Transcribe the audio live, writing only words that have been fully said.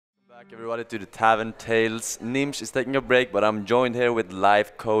Back everybody to the Tavern Tales. Nimsh is taking a break, but I'm joined here with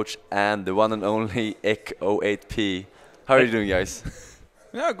life coach and the one and only Ek08P. How are you doing, guys?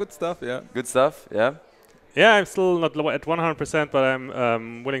 Yeah, good stuff, yeah. Good stuff, yeah? Yeah, I'm still not at 100%, but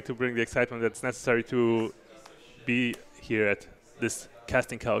I'm willing to bring the excitement that's necessary to be here at this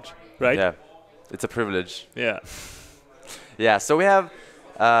casting couch, right? Yeah, it's a privilege. Yeah. Yeah, so we have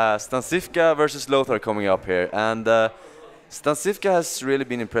StanCifka versus Lothar coming up here, and StanCifka has really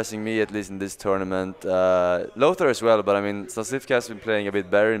been impressing me, at least in this tournament. Lothar as well, but I mean, StanCifka has been playing a bit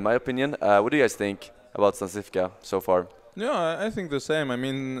better, in my opinion. What do you guys think about StanCifka so far? Yeah, I think the same. I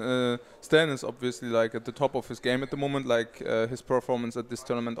mean, Stan is obviously like at the top of his game at the moment, like his performance at this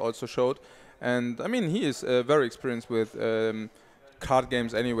tournament also showed. And I mean, he is very experienced with card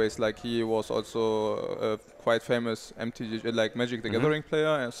games anyways. Like he was also a quite famous MTG, like Magic the Gathering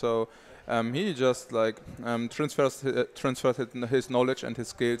player. And so he just like transferred his knowledge and his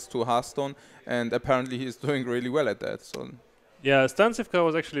skills to Hearthstone, and apparently he is doing really well at that. So Yeah, StanCifka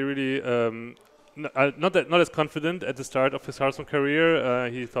was actually really not as confident at the start of his Hearthstone career.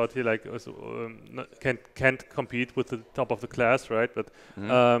 He thought he like was, can't compete with the top of the class, right? But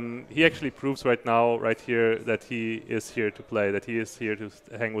he actually proves right now, right here, that he is here to play, that he is here to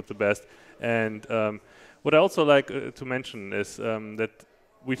hang with the best. And what I also like to mention is that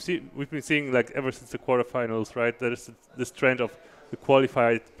we've been seeing like ever since the quarterfinals, right? There is this trend of the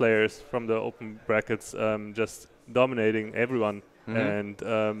qualified players from the open brackets just dominating everyone,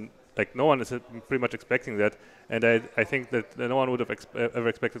 and like no one is pretty much expecting that, and I think that no one would have ever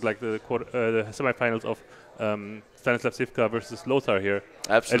expected like the semifinals of StanCifka versus Lothar here.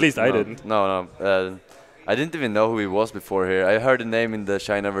 Absolutely. At least I didn't. No. I didn't even know who he was before here. I heard the name in the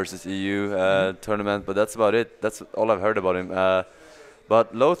China versus EU tournament, but that's about it. That's all I've heard about him.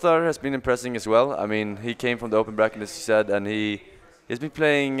 But Lothar has been impressing as well. I mean, he came from the open bracket, as you said, and he's been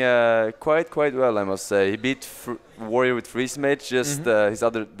playing quite well, I must say. He beat Warrior with Freeze Mage, just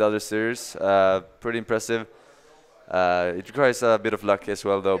the other series. Pretty impressive. It requires a bit of luck as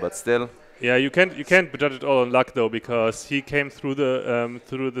well, though, but still. Yeah, you can't judge it all on luck though, because he came through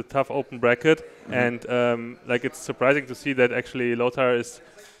the tough open bracket, and like it's surprising to see that actually Lothar is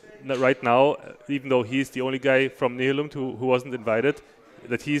right now, even though he's the only guy from Nihilum who wasn't invited,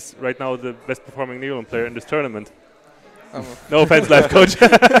 that he's right now the best performing Nihilum player in this tournament. No offense, life coach.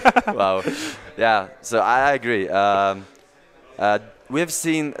 Wow. Yeah, so I agree. We have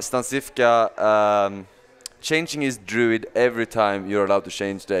seen StanCifka changing his druid every time you're allowed to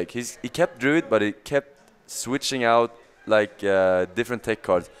change deck. He kept druid, but he kept switching out like different tech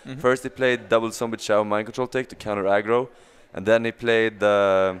cards. First he played double zombie chow mind control tech to counter aggro, and then he played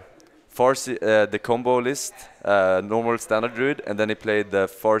the combo list, normal standard druid, and then he played the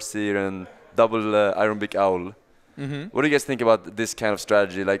Farseer and double Iron Beak Owl. What do you guys think about this kind of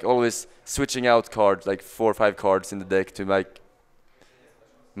strategy? Like always switching out cards, like 4 or 5 cards in the deck to like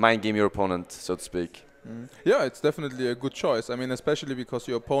mind game your opponent, so to speak. yeah, it's definitely a good choice. I mean, especially because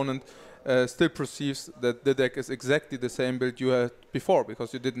your opponent still perceives that the deck is exactly the same build you had before,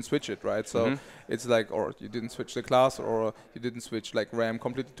 because you didn't switch it, right? So it's like, or you didn't switch the class, or you didn't switch like RAM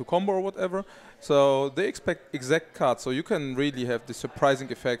completely to combo or whatever. So they expect exact cards, so you can really have the surprising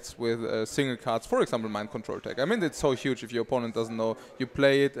effects with single cards. For example, mind control tech. I mean, it's so huge if your opponent doesn't know you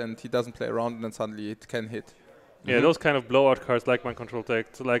play it and he doesn't play around, and then suddenly it can hit. Yeah, those kind of blowout cards like Mind Control Tech,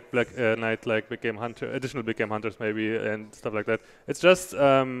 like Black Knight, like Big Game Hunter, additional Big Game Hunters maybe, and stuff like that. It's just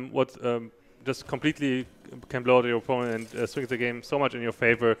just completely can blow out your opponent and swings the game so much in your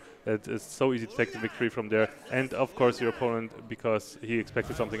favor that it's so easy to take the victory from there. And of course your opponent, because he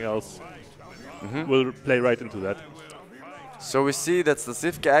expected something else, will play right into that. So we see that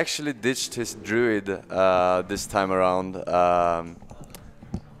StanCifka actually ditched his druid this time around.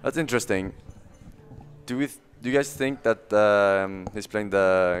 That's interesting. Do you guys think that he's playing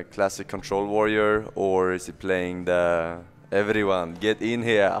the classic control warrior, or is he playing the everyone get in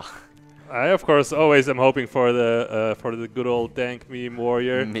here? I of course always am hoping for the good old dank meme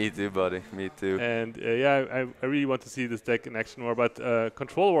warrior. Me too, buddy. Me too. And yeah, I really want to see this deck in action more. But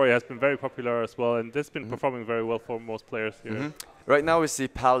control warrior has been very popular as well, and that's been performing very well for most players here. Right now we see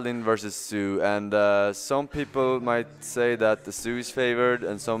Paladin versus Sue, and some people might say that the Sue is favored,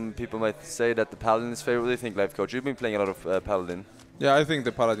 and some people might say that the Paladin is favored. What do you think, Life Coach? You've been playing a lot of Paladin. Yeah, I think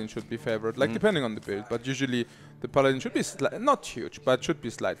the Paladin should be favored, like depending on the build, but usually the Paladin should be not huge, but should be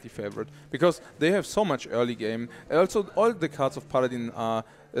slightly favored, because they have so much early game. Also, all the cards of Paladin are,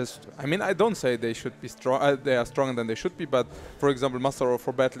 I mean, I don't say they should be strong, they are stronger than they should be, but for example, Master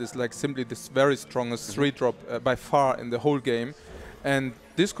for Battle is like simply this very strongest 3-drop by far in the whole game, and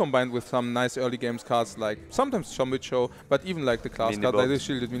this combined with some nice early games cards like sometimes Chombit Show, but even like the class card like the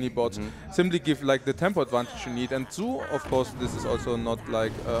shielded mini bots, simply give like the tempo advantage you need. And Zoo, of course, this is also not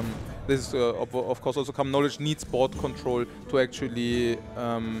like this is of course also come knowledge needs board control to actually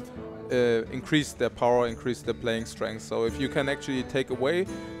increase their power, increase their playing strength. So if you can actually take away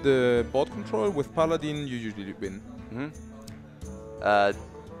the board control with Paladin, you usually win.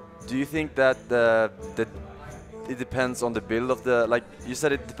 Do you think that it depends on the build of the, like you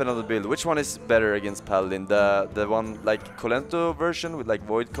said, it depends on the build. Which one is better against Paladin? The one like Colento version with like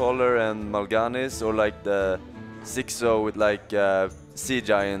Voidcaller and Mal'Ganis, or like the 6-0 with like Sea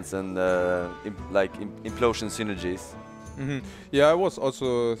Giants and Implosion synergies? Yeah, I was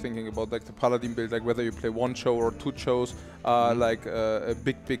also thinking about like the Paladin build, like whether you play one show or two shows, like a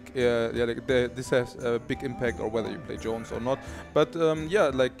big, this has a big impact, or whether you play Jones or not. But yeah,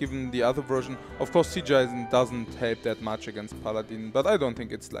 like given the other version, of course, Sea Giant doesn't help that much against Paladin, but I don't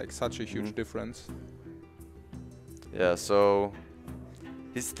think it's like such a huge difference. Yeah, so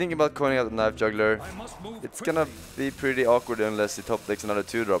he's thinking about coining out the Knife Juggler. It's gonna be pretty awkward unless he top decks another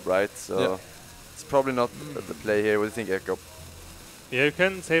 2-drop, right? So. Yeah. It's probably not the play here. What do you think, Echo? Yeah, you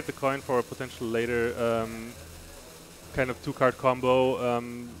can save the coin for a potential later kind of 2-card combo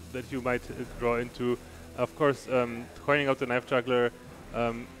that you might draw into. Of course, coining out the Knife Juggler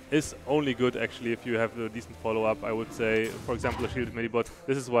is only good actually if you have a decent follow-up. I would say, for example, a shielded Medibot.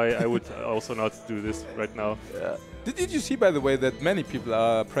 This is why I would also not do this right now. Yeah. Did you see, by the way, that many people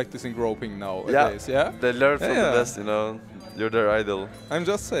are practicing roping nowadays? Yeah. They learn from the best, you know. You're their idol. I'm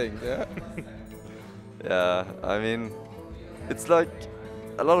just saying, yeah. Yeah, I mean, it's like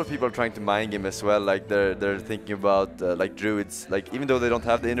a lot of people are trying to mind game as well. Like they're thinking about like druids. Like even though they don't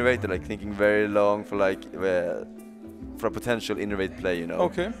have the innervate, they're like thinking very long for like for a potential innervate play, you know.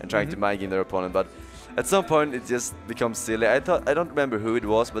 Okay. And trying to mind game their opponent. But at some point, it just becomes silly. I don't remember who it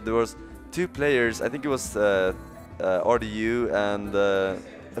was, but there was 2 players. I think it was RDU and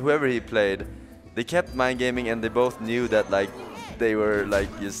whoever he played. They kept mind gaming, and they both knew that like. They were like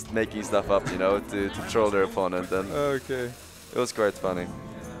just making stuff up, you know, to troll their opponent, and it was quite funny.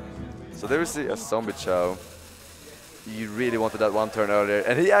 So there we see a Zombie Chow. You really wanted that one turn earlier,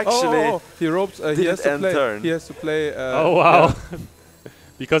 and he actually he ropes. He has to play. Turn. He has to play. Oh wow! Yeah.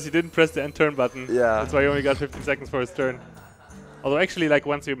 Because he didn't press the end turn button. Yeah. That's why he only got 15 seconds for his turn. Although actually, like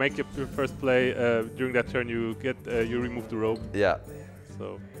once you make your first play during that turn, you get you remove the rope. Yeah.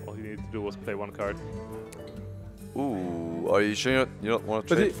 So all you needed to do was play 1 card. Ooh, are you sure you don't want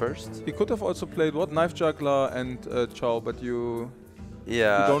to trade first? He could have also played what? Knife Juggler and Chow, but you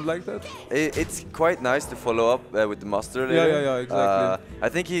don't like that? It's quite nice to follow up with the Master later. Yeah, exactly. I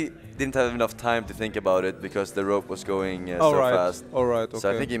think he didn't have enough time to think about it because the rope was going so fast. Alright, okay.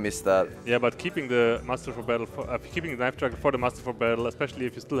 So I think he missed that. Yeah, but keeping the Master for Battle, keeping the Knife Juggler for the Master for Battle, especially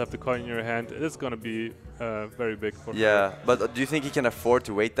if you still have the coin in your hand, it is going to be very big for sure. But do you think he can afford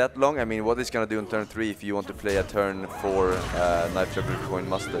to wait that long? I mean, what is he going to do in turn 3 if you want to play a turn 4 Knife Juggler coin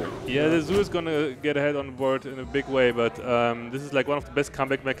Master? Yeah, the Zoo is going to get ahead on the board in a big way, but this is like one of the best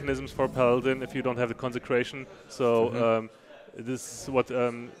comeback mechanisms for Paladin if you don't have the Consecration. So this is what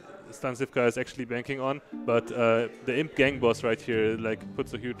StanCifka is actually banking on, but the Imp Gang Boss right here like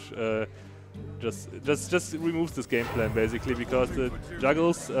puts a huge just removes this game plan basically, because the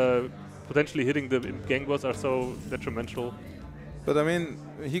juggles potentially hitting the Imp Gang Boss are so detrimental. But I mean,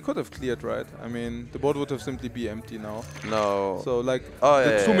 he could have cleared, right? I mean, the board would have simply be empty now. No. So like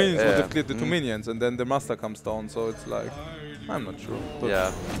the 2 minions would have cleared the 2 minions, and then the Master comes down. So it's like, I'm not sure. But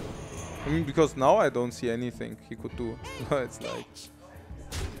yeah. I mean, because now I don't see anything he could do. It's like.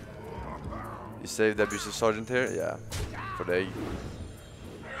 You saved the Abusive Sergeant here? Yeah. For the egg.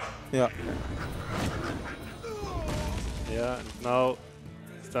 Yeah. Yeah, and now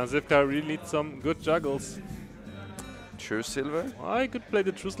StanCifka really needs some good juggles. True Silver? Well, I could play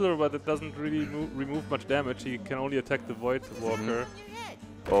the True Silver, but it doesn't really remove much damage. He can only attack the Void Walker.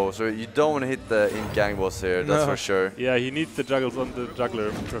 Oh, so you don't want to hit the Imp Gang Boss here, that's for sure. Yeah, he needs the juggles on the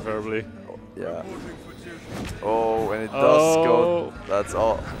Juggler, preferably. Yeah. Oh, and it does go. That's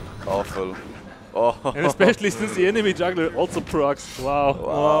awful. Oh. And especially since the enemy Juggler also procs. Wow.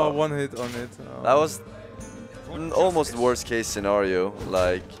 Oh, 1 hit on it. Oh. That was almost worst case scenario.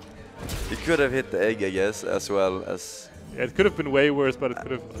 Like, you could have hit the egg, I guess, as well as. Yeah, it could have been way worse, but it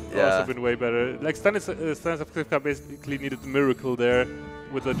could have also been way better. Like StanCifka basically needed a miracle there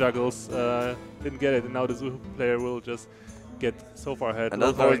with the juggles. Didn't get it, and now the Zoo player will just get so far ahead. And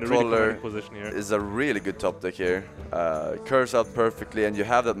that Voidcaller position here is a really good top deck here. Curves out perfectly, and you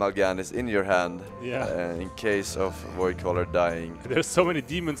have that Mal'Ganis in your hand in case of Voidcaller dying. There's so many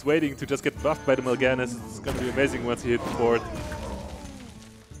demons waiting to just get buffed by the Mal'Ganis. It's going to be amazing once he hits the board.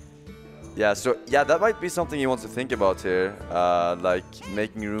 Yeah, so that might be something he wants to think about here, like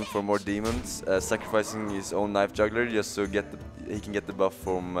making room for more demons, sacrificing his own knife juggler just so he can get the buff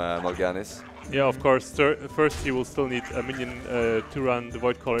from Mal'Ganis. Yeah, of course. First, he will still need a minion to run the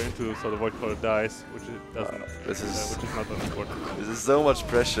Void Caller into, so the Void Caller dies, which it doesn't. Which is not that important. This is so much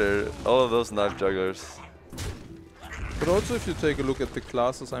pressure. All of those knife jugglers. But also, if you take a look at the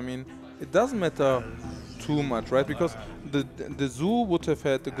classes, I mean, it doesn't matter too much, right? Because the Zoo would have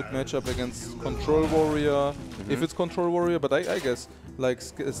had a good matchup against Control Warrior, if it's Control Warrior. But I guess, like,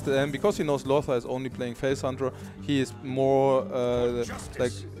 because he knows Lothar is only playing Face Hunter, he is more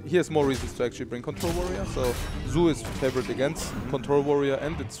like he has more reasons to actually bring Control Warrior. So Zoo is favored against Control Warrior,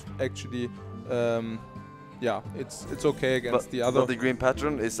 and it's actually yeah, it's okay against the other. But the Green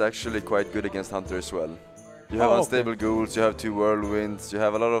Patron is actually quite good against Hunter as well. You have unstable ghouls, you have 2 whirlwinds, you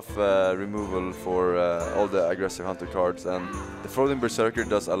have a lot of removal for all the aggressive Hunter cards, and the Frozen Berserker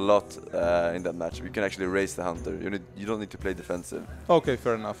does a lot in that match. You can actually raise the Hunter. You don't need to play defensive. Okay,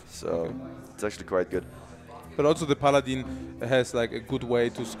 fair enough. So it's actually quite good. But also the Paladin has like a good way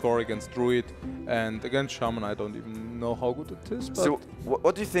to score against Druid, and against Shaman I don't even know how good it is. But so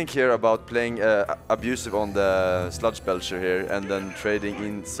what do you think here about playing abusive on the Sludge Belcher here and then trading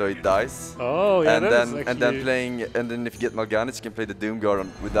in so it dies? Oh yeah, and then if you get Mal'Ganis, you can play the Doomguard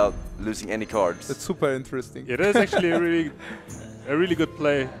without losing any cards. That's super interesting. It is actually a really good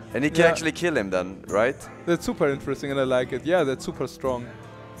play. And he can actually kill him then, right? That's super interesting and I like it. Yeah, that's super strong.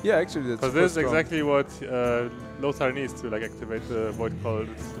 Yeah, actually that's super strong. Because this is exactly what Lothar needs to like activate the Void Call.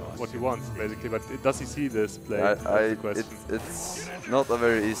 It's what he wants basically, but does he see this play? It's not a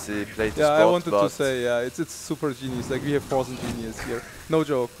very easy play to spot. Yeah, I wanted to say, yeah, it's super genius. Like we have Frozen Genius here. No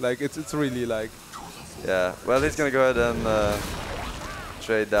joke. Like it's really like. Yeah. Well, he's gonna go ahead and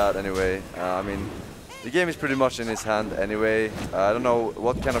trade that anyway. I mean, the game is pretty much in his hand anyway. I don't know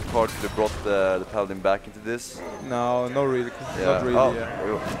what kind of card could have brought the Paladin back into this. No, not really. Yeah. Not really. Oh,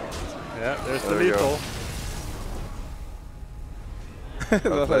 yeah, there's the lethal.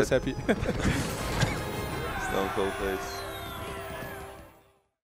 Lothar is happy. Stone Cold face.